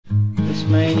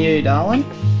Just me and you, darling.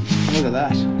 Look at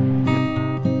that.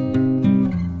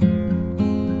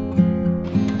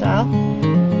 Dale?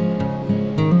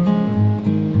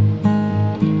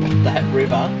 That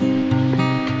river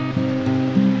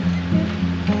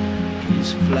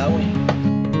is flowing.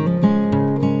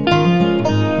 Oh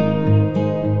no!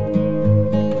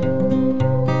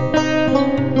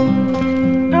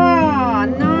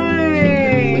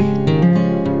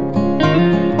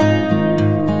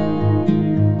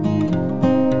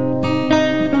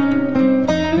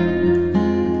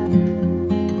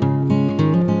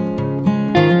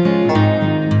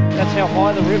 That's how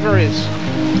high the river is.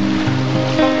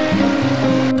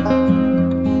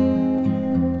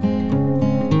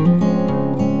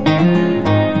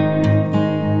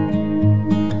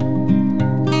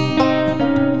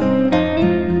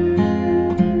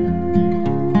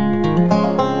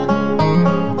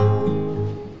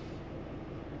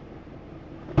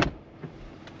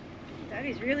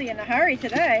 Daddy's really in a hurry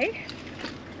today.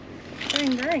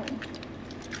 Bring.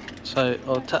 So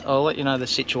I'll let you know the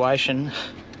situation.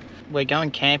 We're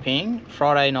going camping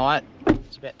Friday night.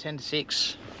 It's about 10 to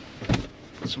 6.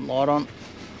 Put some light on.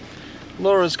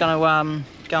 Laura's going to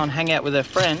go and hang out with her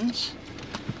friends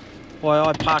while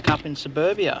I park up in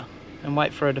suburbia and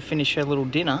wait for her to finish her little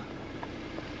dinner.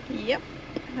 Yep,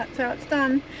 that's how it's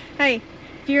done. Hey,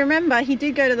 if you remember, he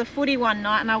did go to the footy one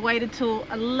night and I waited till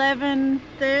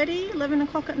 11:30, 11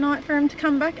 o'clock at night for him to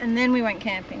come back, and then we went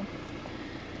camping.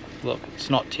 Look, it's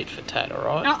not tit for tat,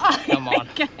 alright? Oh, come on.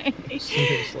 Okay.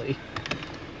 Seriously.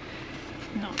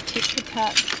 Not tit for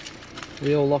tat.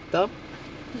 We all locked up?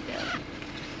 Yeah.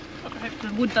 I hope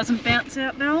the wood doesn't bounce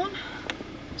out, Darwin.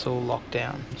 It's all locked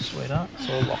down, sweetheart. It's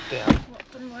all locked down.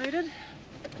 Locked and loaded.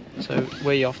 So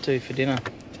where are you off to for dinner?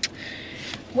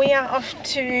 We are off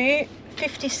to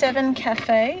 57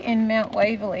 Cafe in Mount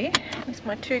Waverley with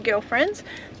my two girlfriends.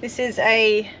 This is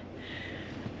a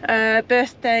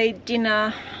birthday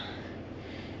dinner.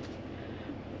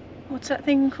 What's that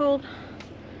thing called?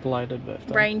 Belated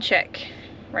birthday. Rain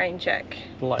check.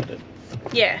 Belated.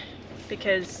 Yeah,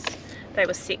 because they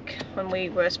were sick when we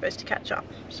were supposed to catch up.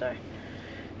 So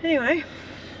anyway,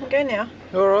 we'll go now.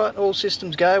 Alright, all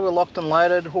systems go. We're locked and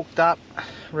loaded, hooked up,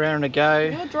 raring to go.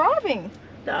 You're driving,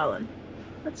 darling.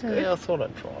 That's good. Yeah, I thought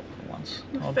I'd drive for once.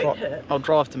 My feet hurt. I'll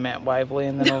drive to Mount Waverley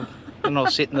and then I'll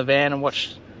sit in the van and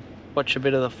watch a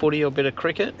bit of the footy or a bit of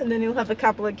cricket. And then you'll have a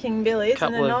couple of King Billies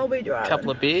and then I'll be driving. Couple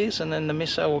of beers and then the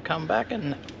misso will come back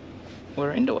and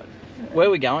we're into it. Where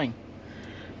are we going?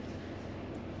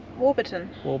 Warburton.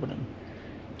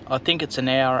 I think it's an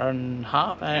hour and a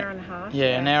half. Hour and a half.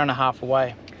 Yeah, an hour and a half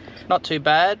away. Not too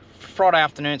bad. Friday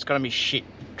afternoon it's going to be shit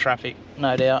traffic,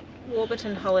 no doubt.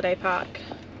 Warburton Holiday Park.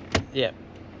 Yeah,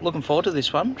 looking forward to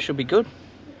this one. Should be good.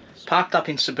 Parked up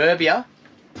in suburbia.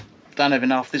 Don't even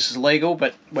know if this is legal,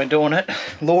 but we're doing it.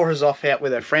 Laura's off out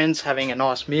with her friends having a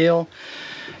nice meal,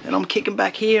 and I'm kicking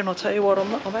back here. And I'll tell you what,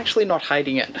 I'm actually not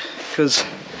hating it, because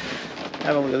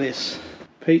have a look at this: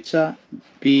 pizza,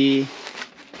 beer,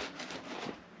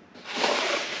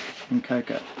 and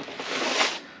cocoa.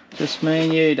 Just me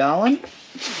and you, darling.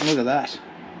 Look at that,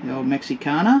 the old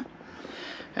Mexicana,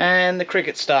 and the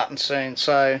cricket's starting soon.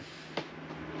 So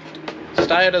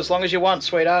stay it as long as you want,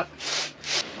 sweetheart.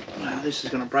 Wow, this is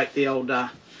going to break the old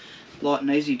light and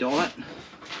easy diet.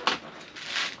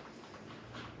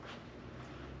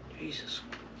 Jesus,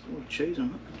 there's a lot of cheese on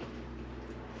it.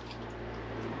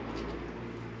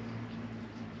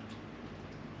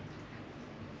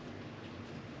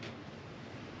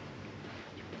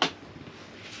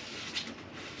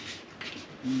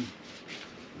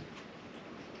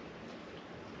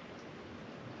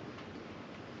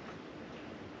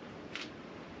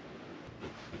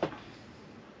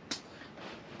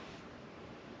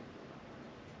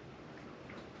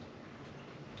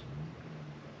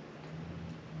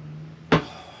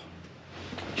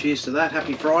 Cheers to that.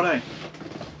 Happy Friday.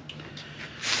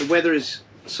 The weather is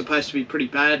supposed to be pretty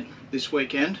bad this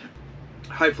weekend.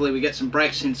 Hopefully we get some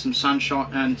breaks in some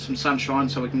sunshine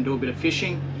so we can do a bit of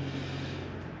fishing.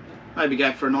 Maybe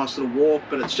go for a nice little walk,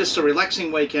 but it's just a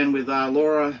relaxing weekend with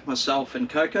Laura, myself and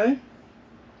Coco,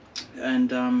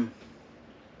 and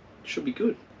should be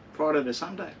good. Friday to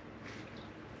Sunday.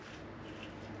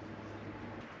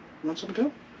 Want some,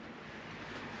 girl?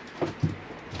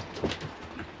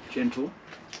 Gentle.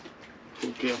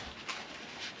 Good girl.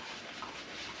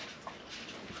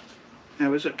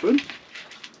 How is it? Good?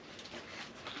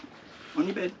 On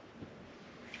your bed.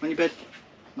 On your bed.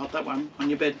 Not that one. On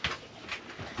your bed.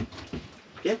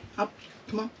 Yeah, up.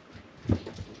 Come on.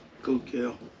 Good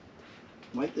girl.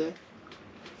 Wait there.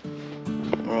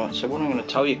 Alright, so what I'm going to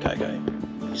tell you, Coco,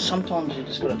 sometimes you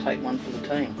just got to take one for the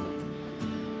team.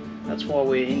 That's why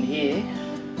we're in here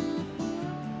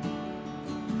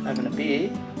having a beer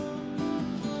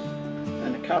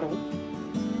and a cuddle.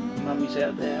 Mummy's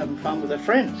out there having fun with her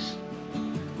friends.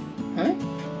 Huh?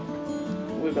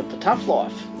 We've got the tough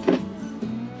life,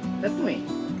 haven't we?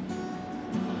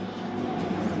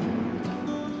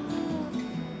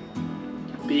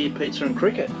 Beer, pizza and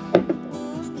cricket.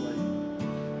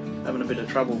 Having a bit of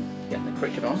trouble getting the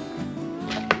cricket on.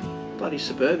 Bloody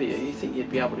suburbia, you think you'd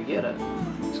be able to get it?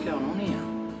 What's going on here?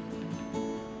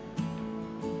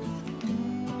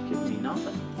 It's giving me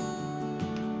nothing.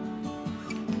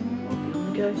 I'll be on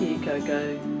the go here,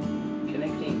 Coco.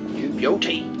 Connecting. You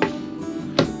beauty.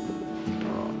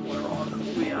 Alright, we're on.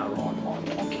 We are on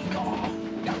Monkey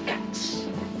Kong. Go cats.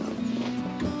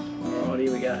 Alright,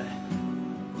 here we go.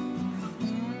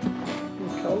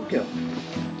 Cold girl.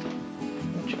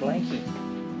 What's your blankie?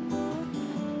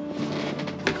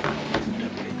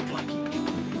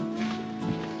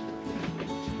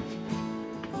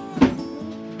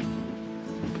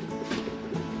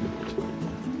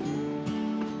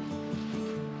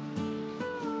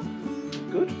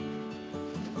 Good.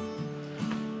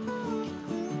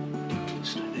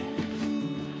 Stay there.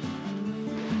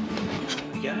 Here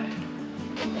we go.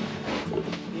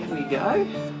 Here we go.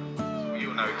 You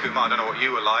know, Kuma, I don't know what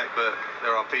you were like, but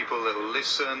there are people that will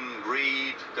listen,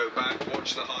 read, go back,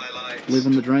 watch the highlights.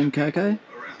 Living the dream, Coco? Around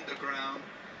the ground.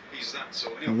 He's that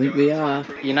sort. I think we are.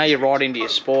 You know you're right into your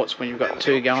sports when you've got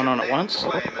two going on at once.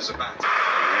 Play him as a batter.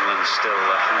 England still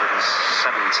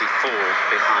 174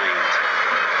 behind.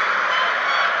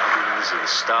 And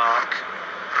Stark.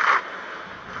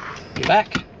 You're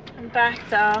back? I'm back,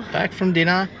 Dal. Back from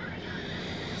dinner.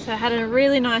 So I had a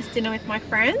really nice dinner with my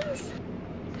friends.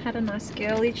 Had a nice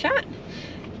girly chat.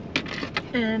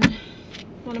 And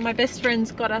one of my best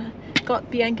friends got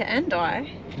Bianca and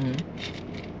I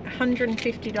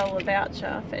 $150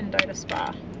 voucher for Endota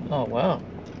Spa. Oh wow.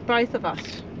 Both of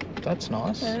us. That's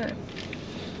nice. Yeah.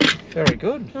 Very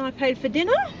good. And I paid for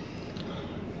dinner.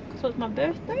 So it was my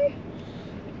birthday.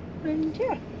 And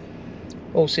yeah.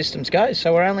 All systems go.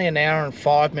 So we're only an hour and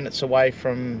 5 minutes away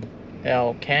from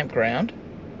our campground,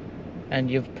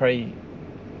 and you've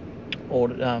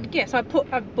pre-ordered. Yeah, so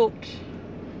I've booked.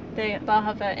 They'll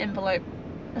have an envelope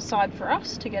aside for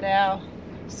us to get our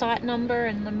site number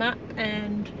and the map,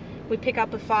 and we pick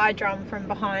up a fire drum from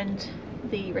behind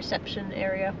the reception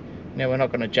area. Now we're not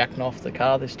going to jack off the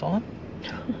car this time.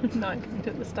 No, because we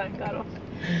took the stone guard off.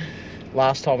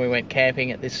 Last time we went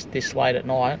camping at this late at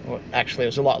night, well, actually it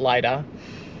was a lot later,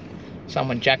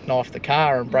 someone jackknifed the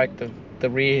car and broke the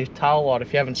rear tail light.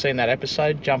 If you haven't seen that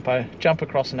episode, jump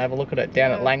across and have a look at it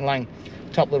down at Lang Lang.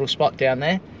 Top little spot down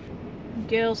there.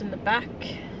 Girls in the back.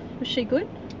 Was she good?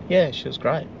 Yeah, she was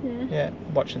great. Yeah.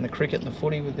 Watching the cricket and the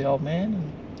footy with the old man,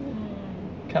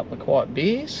 and a couple of quiet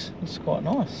beers. It's quite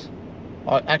nice.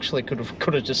 I actually could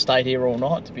have just stayed here all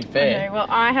night, to be fair. Okay, well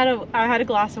I had a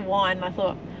glass of wine and I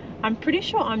thought, I'm pretty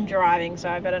sure I'm driving, so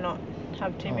I better not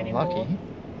have too many lucky. more.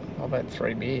 I've had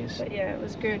 3 beers. But yeah, it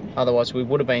was good. Otherwise we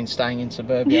would have been staying in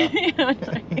suburbia. Yeah, I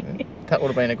know. That would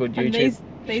have been a good YouTube And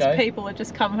these show. people have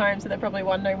just come home, so they're probably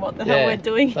wondering what the hell we're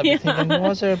doing they'll here. be thinking, why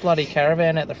is there a bloody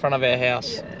caravan at the front of our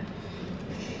house? Yeah.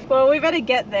 Well, we better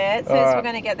get there. It says Alright. we're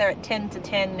going to get there at 10 to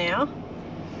 10 now.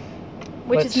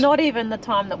 Which is not even the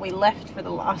time that we left for the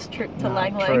last trip to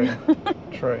Lang Lang.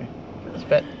 True. It's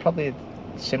probably a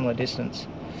similar distance.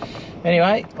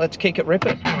 Anyway, let's kick it, rip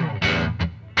it.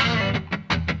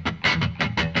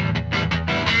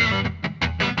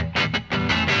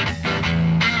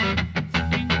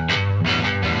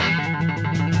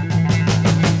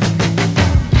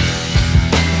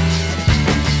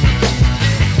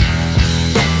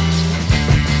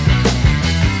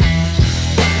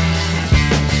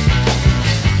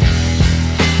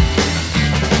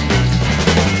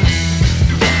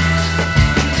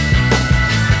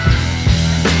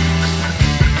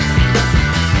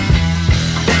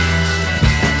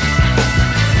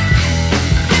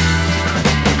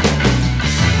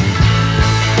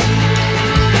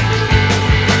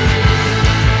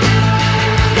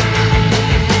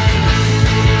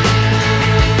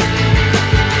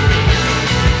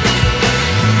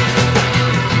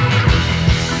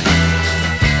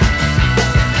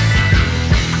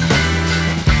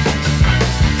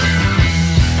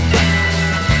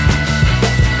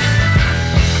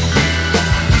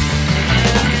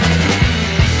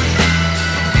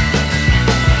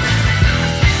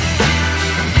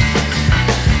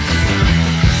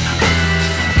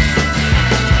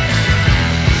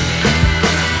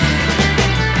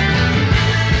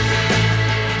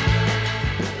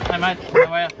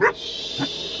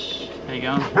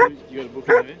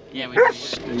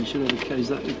 you should have a code, is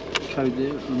that the code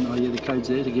there? Oh yeah, the code's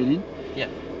there to get in. Yep.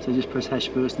 So just press hash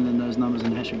first and then those numbers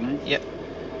and hash again. Yep.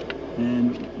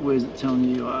 And where's it telling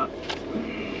you are?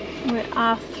 We're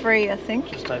R3, I think.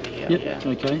 Just over here. Yep.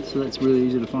 Yeah. Okay, so that's really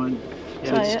easy to find. Yep.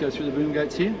 So just go through the boom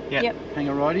gates here. Yep. Yep. Hang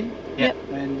a righty. Yep.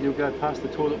 And you'll go past the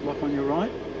toilet block on your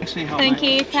right. Actually, help, Thank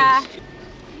mate. you, Ta. Cheers.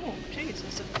 Oh, jeez,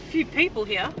 there's a few people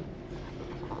here.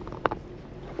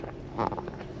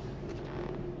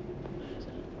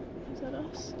 Is that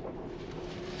us?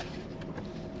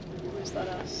 Or is that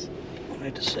us? I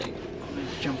need to see. I need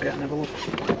to jump out and have a look.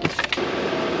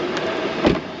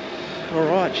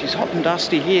 Alright, she's hot and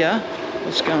dusty here.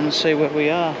 Let's go and see where we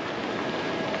are.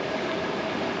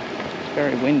 It's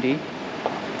very windy.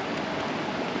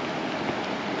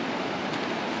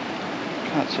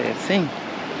 Can't see a thing.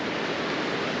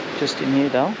 Just in here,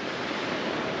 Dal.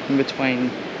 In between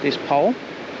this pole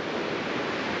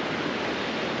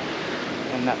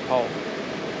and that pole.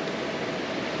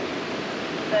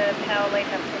 The power lead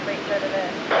has to reach over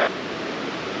there.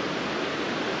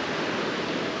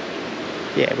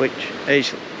 Yeah, which you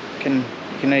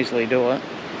can easily do it.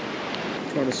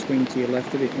 Try to swing to your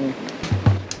left a bit more.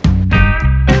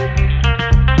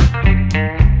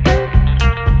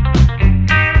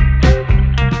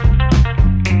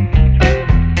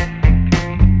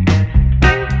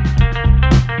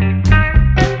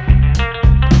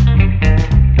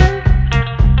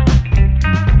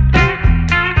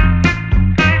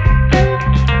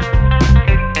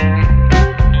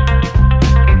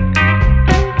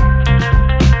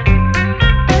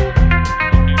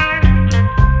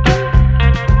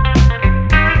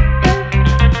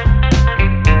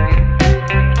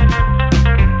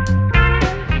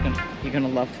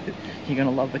 You're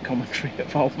gonna love the commentary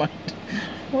of old mate.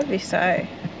 What did he say?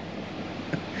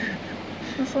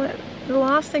 It's like the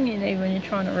last thing you need when you're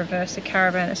trying to reverse a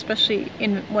caravan, especially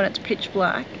when it's pitch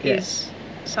black, is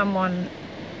someone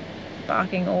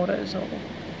barking orders or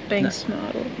being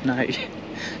smart. Or... No,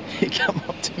 he come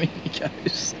up to me and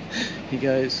he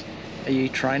goes, "Are you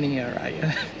training her, are you?"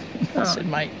 I said,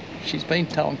 "Mate, she's been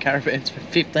towing caravans for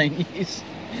 15 years.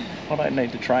 I don't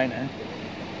need to train her."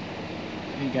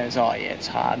 He goes, "Oh yeah, it's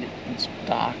hard, it's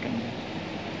dark," and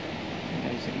he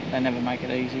goes, "They never make it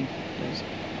easy."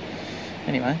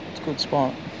 Anyway, it's a good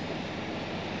spot.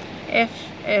 F.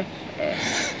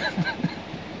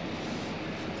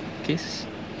 Kiss.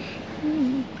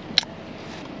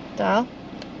 Dal.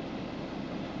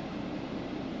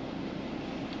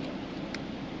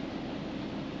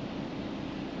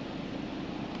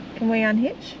 Can we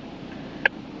unhitch?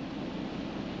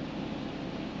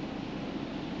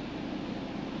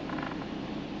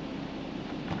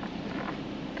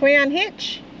 Can we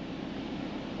unhitch?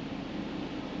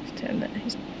 He's turned that.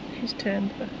 He's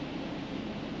turned the.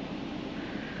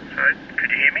 Sorry, could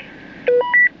you hear me?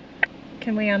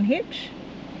 Can we unhitch?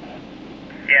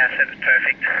 Yeah, I said it's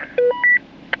perfect.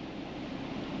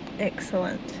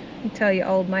 Excellent. You tell your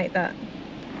old mate that.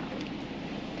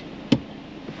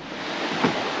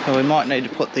 Well, we might need to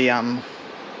put the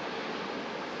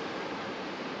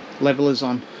levelers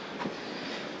on.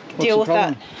 What's Deal the with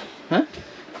problem? that. Huh?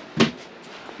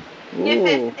 Ooh.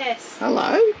 FFS.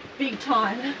 Hello. Big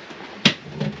time.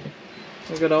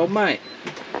 Look at old mate.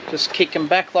 Just kicking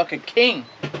back like a king.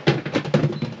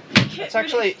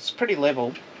 It's pretty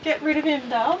level. Get rid of him,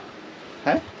 Dal.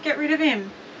 Huh? Get rid of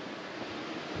him.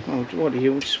 Oh, what do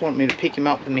you just want me to pick him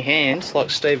up with my hands like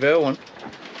Steve Irwin?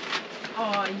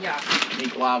 Oh, yuck.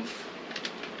 Big glove.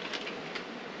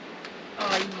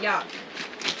 Oh, yuck.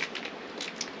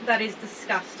 That is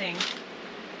disgusting.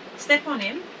 Step on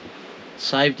him.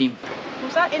 Saved him.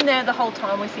 Was that in there the whole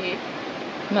time with you?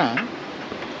 No.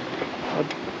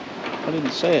 I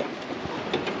didn't see it.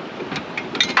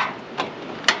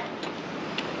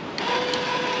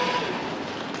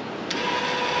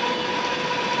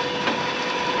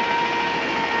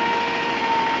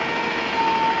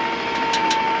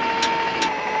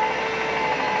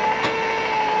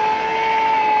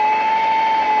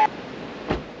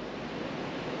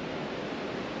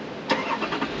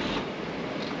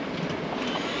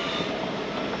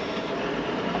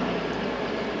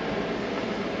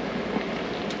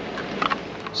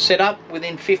 Set up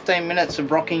within 15 minutes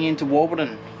of rocking into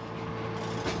Warburton.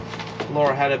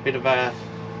 Laura had a bit of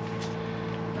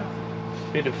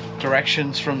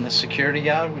directions from the security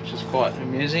guard, which is quite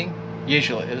amusing.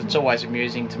 Usually, it's always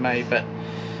amusing to me, but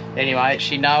anyway,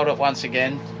 she nailed it once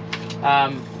again.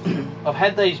 I've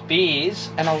had these beers,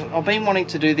 and I've been wanting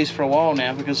to do this for a while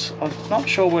now because I'm not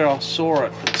sure where I saw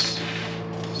it.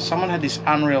 Someone had this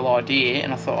unreal idea,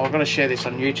 and I thought, I've got to share this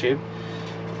on YouTube.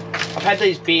 I've had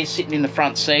these beers sitting in the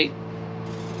front seat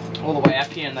all the way up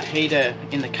here, and the heater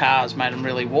in the car has made them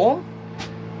really warm.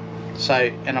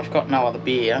 So, and I've got no other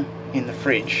beer in the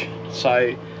fridge, so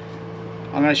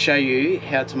I'm going to show you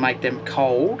how to make them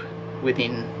cold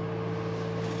within,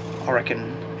 I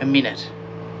reckon, a minute,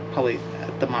 probably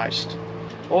at the most.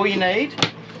 All you need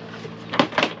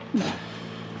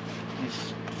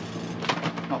is,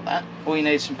 not that, all you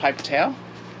need is some paper towel,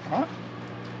 right?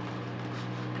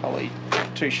 Probably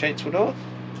 2 sheets will do it.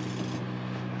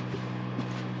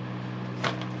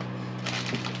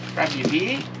 Grab your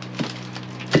beer.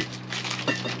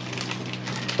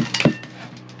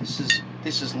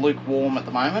 This is lukewarm at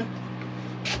the moment.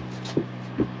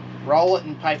 Roll it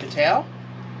in paper towel.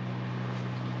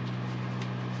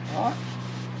 Right.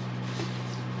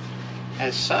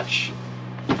 As such.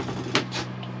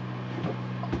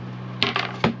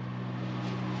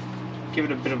 Give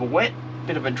it a bit of a wet,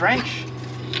 bit of a drench.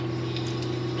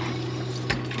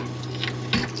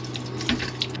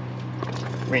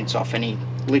 Rinse off any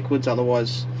liquids,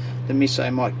 otherwise the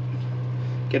miso might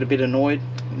get a bit annoyed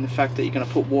in the fact that you're going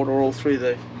to put water all through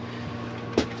the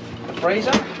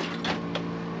freezer.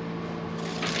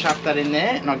 Chuck that in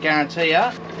there, and I guarantee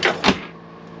you,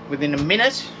 within a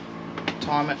minute,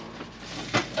 time it.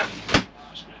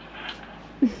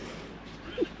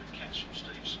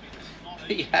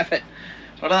 There you have it.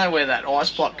 I don't know where that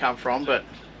ice block come from, but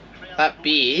that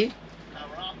beer,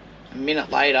 a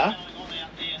minute later,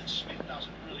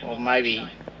 or maybe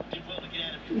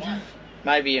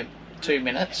 2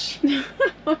 minutes,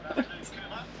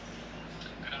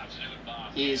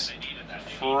 is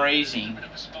freezing.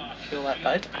 Feel that,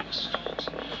 babe? It's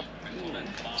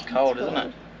cold, isn't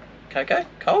it? Coco?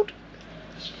 Cold?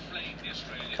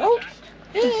 Cold?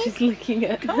 Yeah. She's looking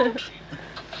at cold.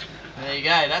 There you go.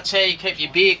 That's how you keep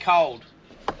your beer cold.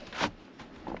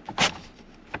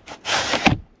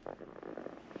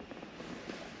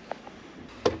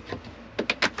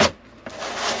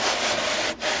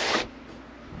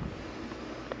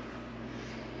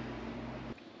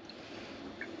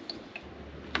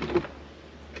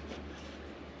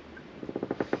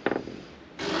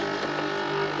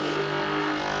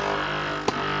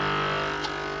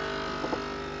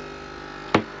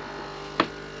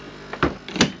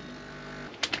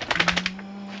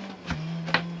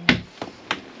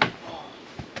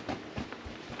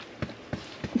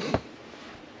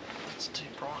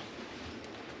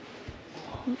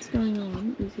 What's going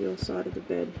on with your side of the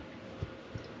bed?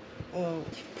 Well,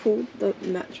 You've pulled the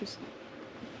mattress,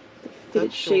 the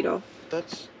fitted sheet off.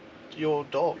 That's your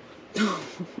dog.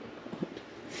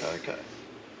 Okay.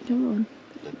 Come on.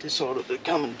 They decided to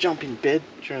come and jump in bed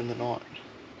during the night.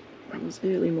 It was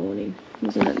early morning,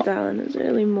 wasn't it, darling? It was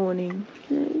early morning.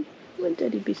 Hey, wouldn't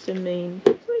Daddy be so mean?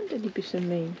 Wouldn't Daddy be so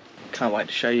mean? Can't wait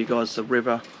to show you guys the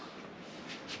river.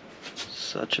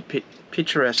 Such a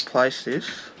picturesque place, this.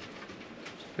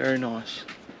 Very nice.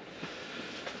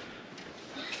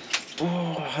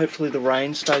 Oh, hopefully the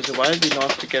rain stays away. It'd be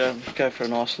nice to go for a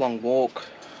nice long walk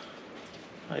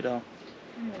later. I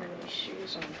don't have any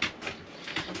shoes on.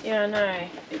 Yeah, I know.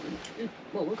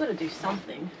 Well, we've got to do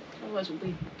something. Otherwise we'll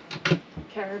be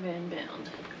caravan bound.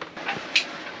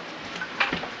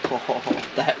 Oh,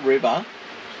 that river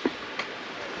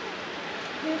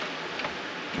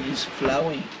is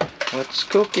flowing. What's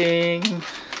cooking?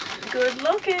 Good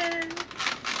looking.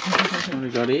 What have we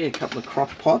got here? A couple of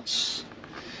crock pots.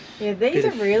 Yeah, these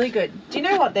are really good. Do you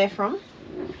know what they're from?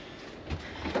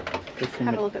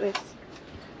 Have a look at this.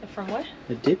 They're from where?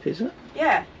 A dip, is it?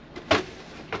 Yeah.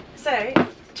 So,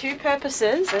 2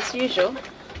 purposes as usual.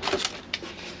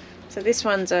 So this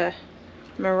one's a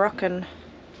Moroccan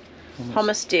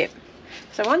hummus dip.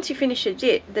 So once you finish the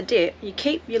dip, you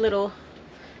keep your little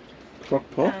crock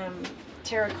pot,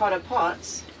 terracotta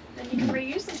pots, and you can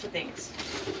reuse them for things.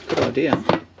 Good idea.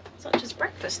 Such as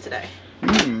breakfast today.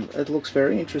 It looks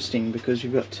very interesting because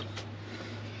you've got a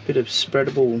bit of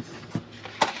spreadable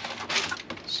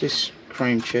Swiss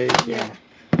cream cheese. Yeah.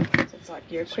 So it's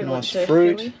like your equivalent nice to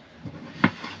fruit. Philly.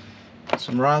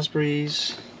 Some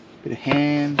raspberries, a bit of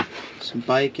ham, some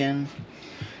bacon,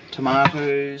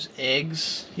 tomatoes,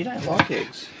 eggs. You don't like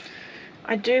eggs?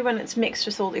 I do when it's mixed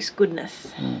with all this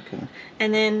goodness. Okay.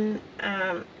 And then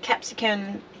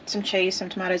capsicum, some cheese, some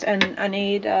tomatoes, and I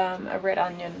need a red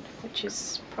onion, which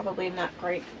is probably in that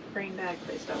green bag,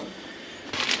 please, darling.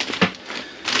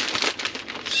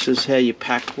 This is how you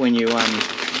pack when you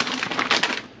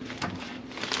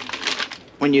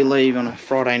leave on a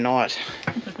Friday night.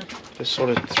 Just sort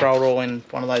of throw it all in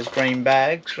one of those green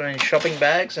bags, green shopping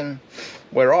bags, and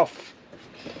we're off.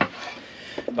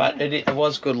 But it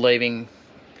was good leaving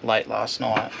late last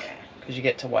night because you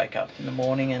get to wake up in the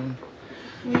morning and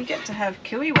Well, you get to have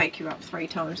Kiwi wake you up 3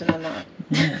 times in the night.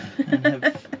 Yeah,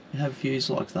 and have views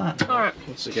like that. Alright.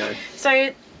 Let's go.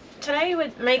 So today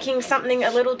we're making something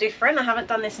a little different. I haven't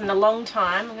done this in a long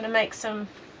time. I'm going to make some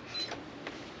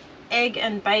egg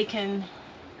and bacon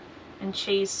and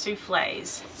cheese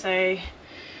soufflés. So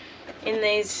in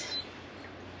these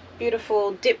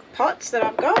beautiful dip pots that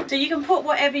I've got. So you can put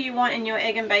whatever you want in your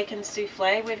egg and bacon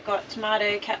soufflé. We've got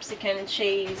tomato, capsicum,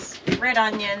 cheese, red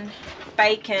onion,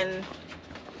 bacon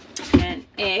and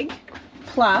egg,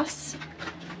 plus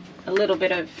a little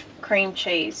bit of cream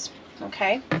cheese.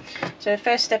 Okay, so the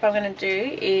first step I'm going to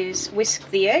do is whisk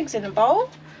the eggs in a bowl.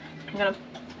 I'm going to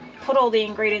put all the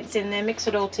ingredients in there, mix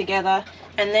it all together,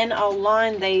 and then I'll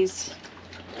line these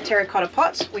terracotta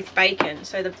pots with bacon.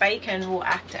 So the bacon will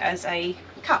act as a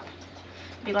cup,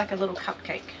 be like a little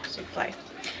cupcake souffle.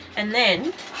 And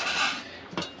then,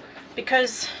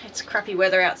 because it's crappy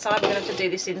weather outside, we're going to have to do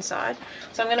this inside.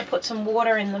 So I'm going to put some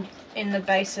water in the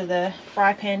base of the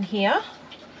fry pan here.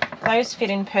 Those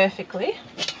fit in perfectly.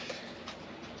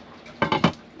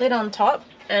 Lid on top,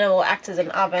 and it will act as an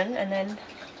oven, and then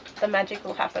the magic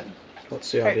will happen.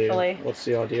 What's the hopefully. idea? What's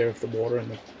the idea of the water in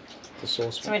the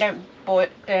saucepan? So we don't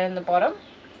burn the bottom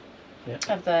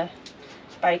of the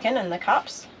bacon and the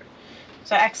cups.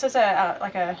 So it acts as a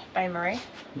like a bain-marie.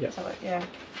 Yep. So yeah.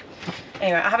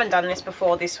 Anyway, I haven't done this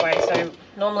before this way, so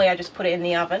normally I just put it in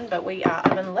the oven, but we are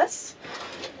ovenless.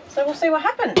 So we'll see what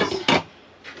happens.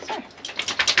 So,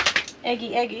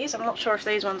 eggies. I'm not sure if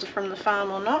these ones are from the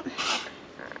farm or not.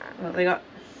 Well,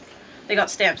 they got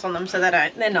stamps on them, so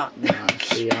they're not. No,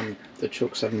 the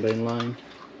chooks haven't been laying.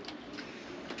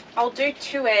 I'll do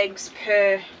 2 eggs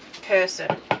per person.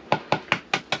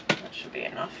 That should be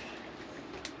enough.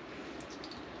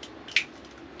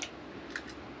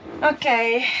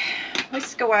 Okay,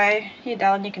 whisk away. Here,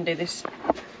 darling, you can do this.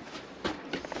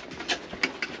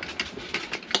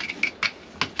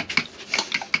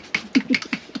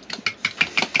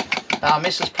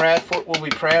 Mrs. Proudfoot will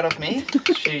be proud of me.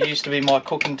 She used to be my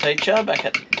cooking teacher back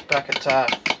at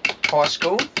high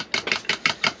school.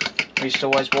 We used to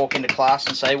always walk into class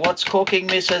and say, "What's cooking,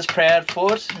 Mrs.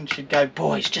 Proudfoot?" And she'd go,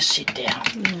 "Boys, just sit down."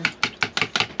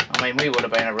 I mean, we would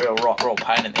have been a real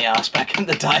pain in the ass back in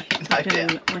the day, no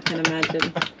doubt. I can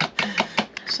imagine.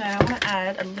 So I want to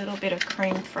add a little bit of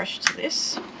cream fresh to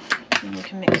this, and we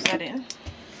can mix that in.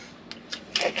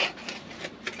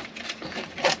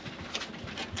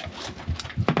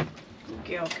 Good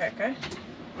girl, Coco.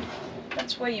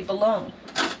 That's where you belong.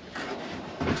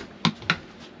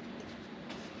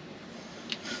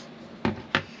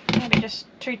 Maybe just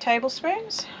 2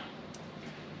 tablespoons.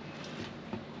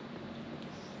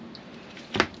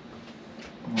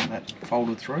 Want that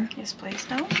folded through? Yes, please,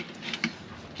 darling.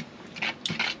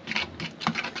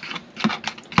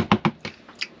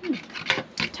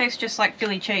 Tastes just like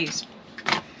Philly cheese.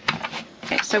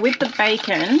 Okay, so with the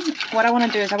bacon, what I want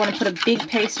to do is I want to put a big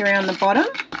piece around the bottom,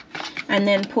 and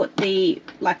then put the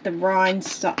rind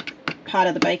part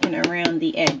of the bacon around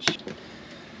the edge.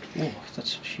 Oh,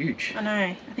 that's huge. I know.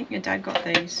 I think your dad got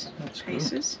these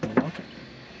pieces. Good. I like it.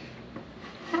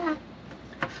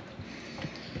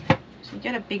 So you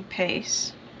get a big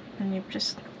piece, and you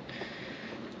just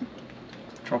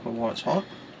Drop it while it's hot.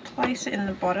 Place it in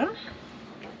the bottom,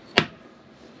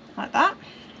 like that.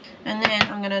 And then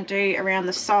I'm going to do around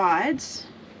the sides,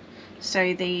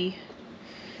 so the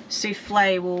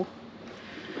souffle will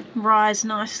rise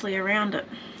nicely around it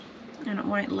and it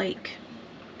won't leak.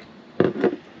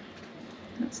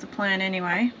 That's the plan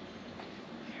anyway.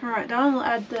 Alright, darling, we'll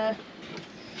add the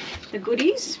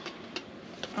goodies.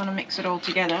 I want to mix it all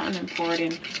together and then pour it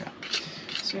in.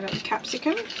 So we've got the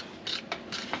capsicum.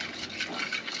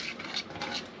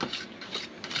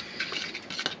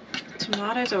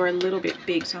 Tomatoes are a little bit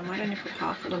big, so I might only put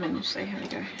half of them in and see how they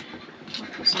go. I'll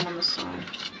put some on the side.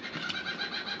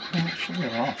 Yeah, it should be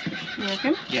alright. You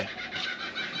reckon? Yeah.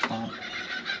 Fine.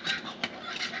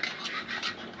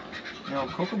 The old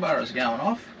kookaburra's going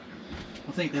off.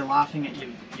 I think they're laughing at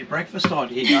your breakfast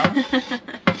idea, darling.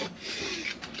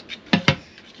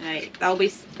 Hey,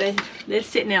 they're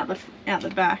sitting out the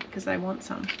back because they want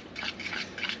some.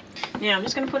 Now I'm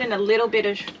just going to put in a little bit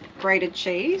of grated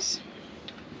cheese.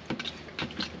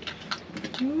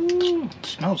 Ooh, it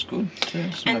smells good too.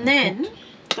 And then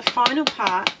the final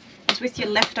part is with your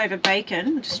leftover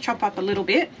bacon. Just chop up a little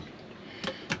bit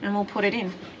and we'll put it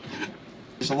in.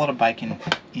 There's a lot of bacon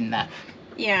in that.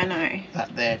 Yeah, I know.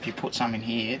 That there, if you put some in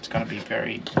here, it's going to be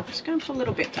very... Just going to put a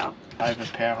little bit up.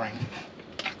 Overpowering.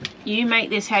 You make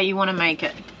this how you want to make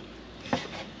it.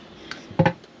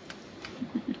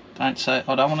 I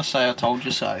don't want to say I told you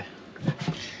so.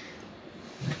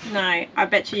 No, I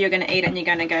bet you're going to eat it and you're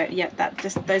going to go, yep, that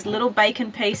just those little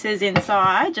bacon pieces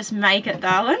inside, just make it,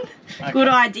 darling. Okay. Good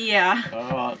idea.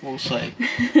 Alright, we'll see.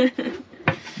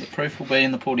 The proof will be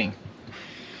in the pudding.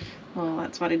 Well,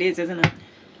 that's what it is, isn't it?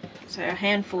 So a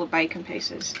handful of bacon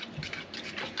pieces.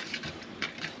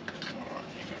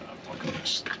 Look at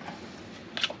this.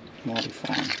 Might be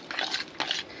fine.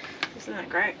 Isn't that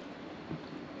great?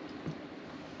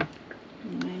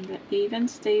 And even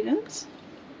Stevens.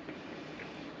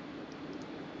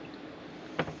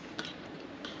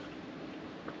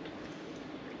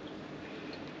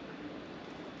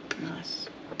 Nice.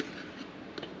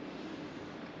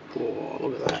 Oh,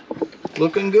 look at that.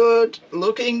 Looking good.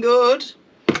 Looking good.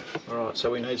 Alright,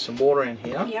 so we need some water in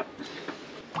here. Yep.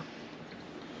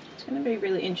 It's going to be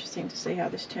really interesting to see how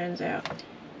this turns out.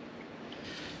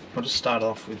 I'll just start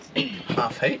off with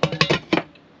half heat.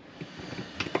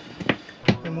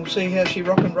 And we'll see how she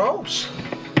rock and rolls.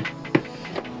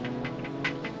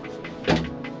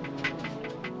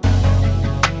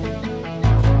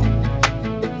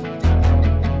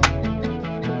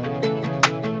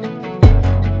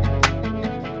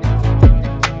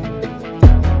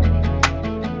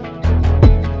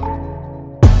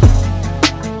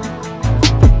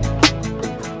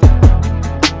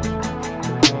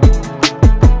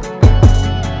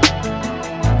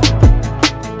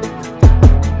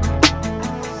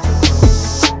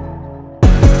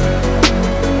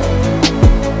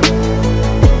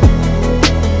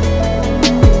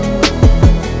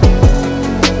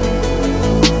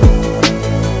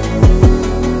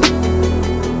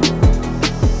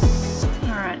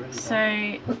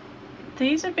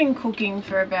 These have been cooking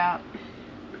for about,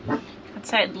 I'd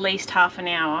say at least half an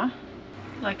hour.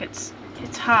 Like it's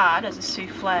hard as a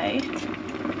souffle.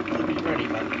 Ready,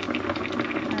 babe.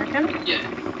 I reckon? Yeah.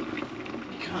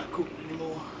 You can't cook it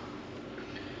anymore.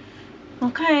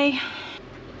 Okay.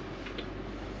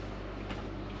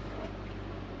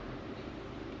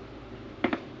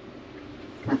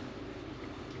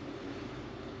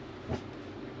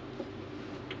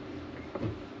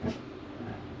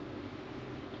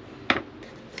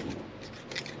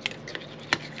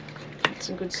 That's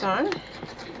a good sign.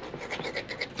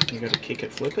 You got to kick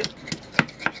it, flip it.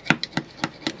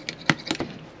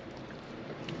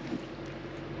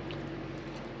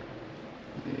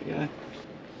 There you go.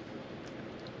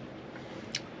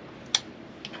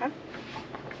 Okay.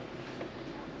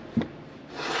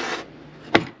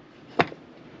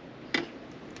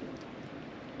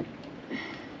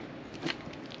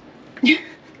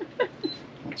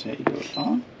 That's how you do it,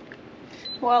 Tom.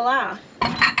 Voila.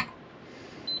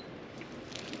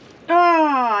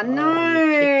 Oh, no. Oh, you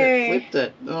kicked it, flipped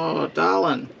it. Oh,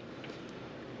 darling.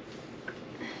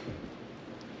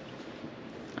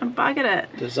 I buggered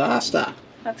it. Disaster.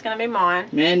 That's going to be mine.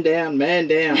 Man down, man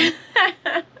down.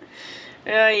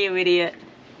 Oh, you idiot.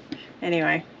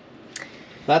 Anyway.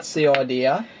 That's the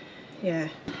idea. Yeah.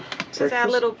 This is our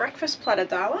little breakfast platter,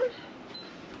 darling.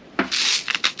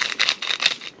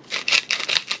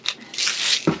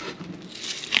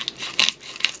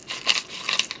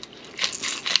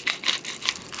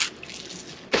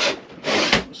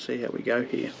 See how we go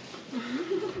here.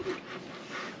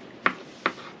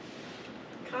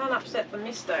 Can't upset the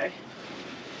misto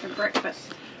for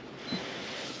breakfast.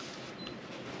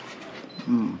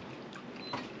 Mm.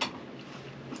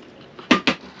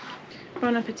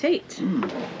 Bon appetit.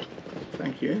 Mm.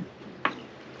 Thank you.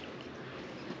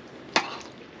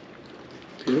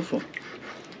 Beautiful.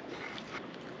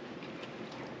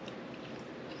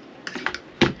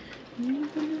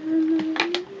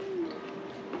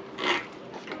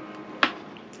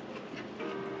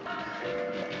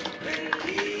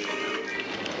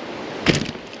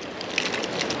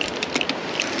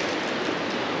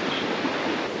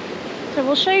 So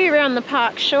we'll show you around the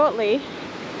park shortly.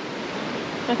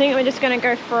 I think we're just going to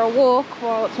go for a walk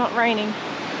while it's not raining.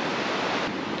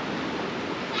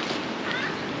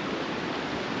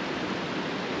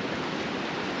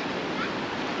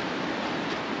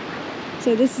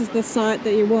 So this is the site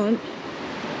that you want.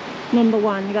 Number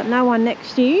one, you got no one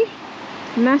next to you.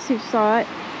 Massive site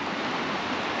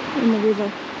in the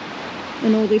river.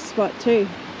 And all this spot too.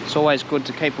 It's always good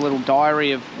to keep a little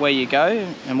diary of where you go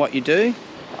and what you do.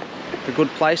 The good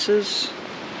places,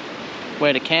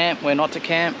 where to camp, where not to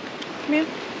camp. Yeah.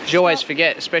 Because you always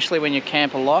forget, especially when you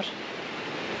camp a lot.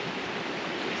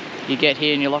 You get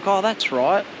here and you're like, oh, that's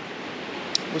right.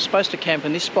 We're supposed to camp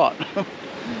in this spot.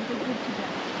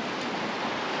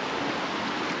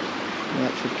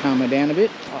 That should calm her down a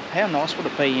bit. Oh, how nice would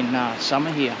it be in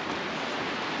summer here?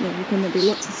 Yeah, there's going to be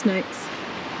lots of snakes.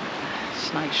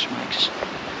 Snakes.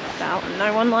 Val, and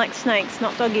no one likes snakes,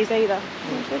 not doggies either.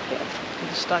 You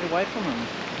just stay away from them.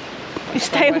 You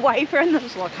stay away from them?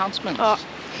 Just like huntsmen. Oh.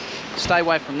 Stay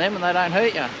away from them and they don't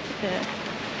hurt you. Yeah.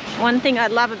 One thing I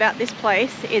love about this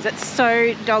place is it's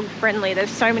so dog friendly. There's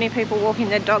so many people walking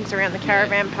their dogs around the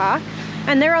caravan park,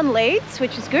 and they're on leads,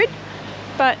 which is good,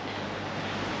 but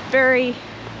very,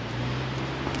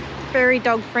 very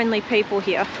dog friendly people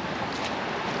here.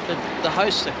 The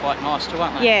hosts are quite nice too,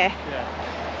 aren't they? Yeah.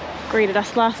 Greeted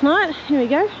us last night. Here we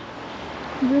go.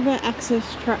 River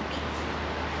access truck.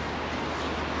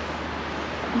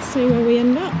 Let's see where we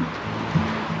end up.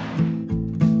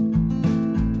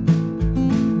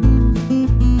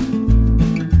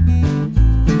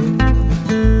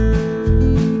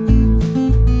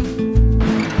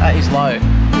 That is low.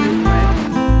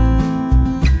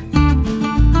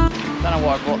 Don't know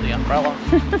why I brought the umbrella.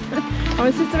 I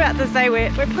was just about to say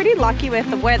we're pretty lucky with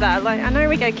the weather. Like, I know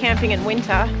we go camping in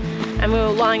winter and we were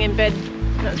lying in bed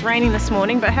and it was raining this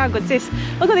morning, but how good's this?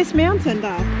 Look at this mountain,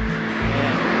 Dale.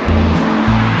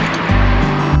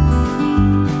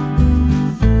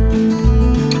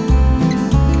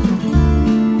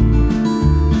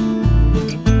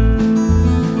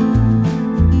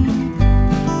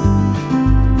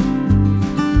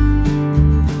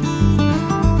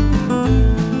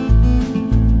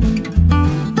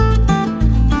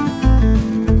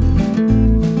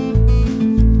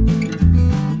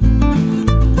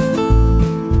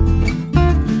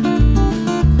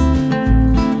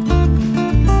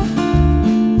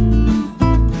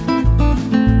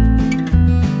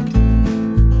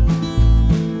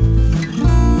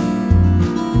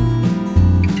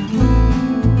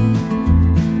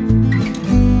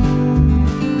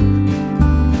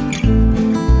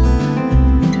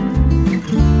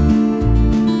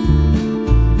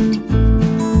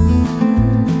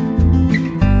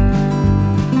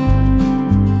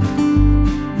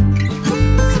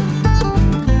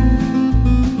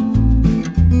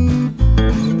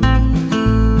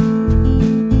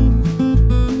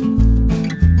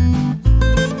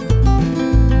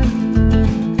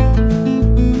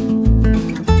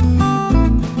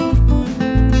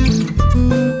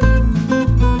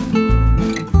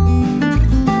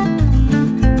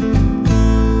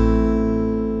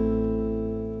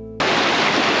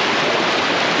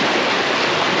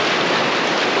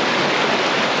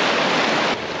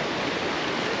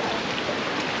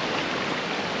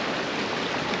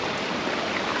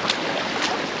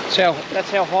 That's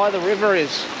how high the river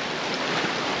is.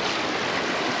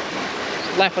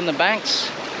 It's lapping the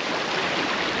banks.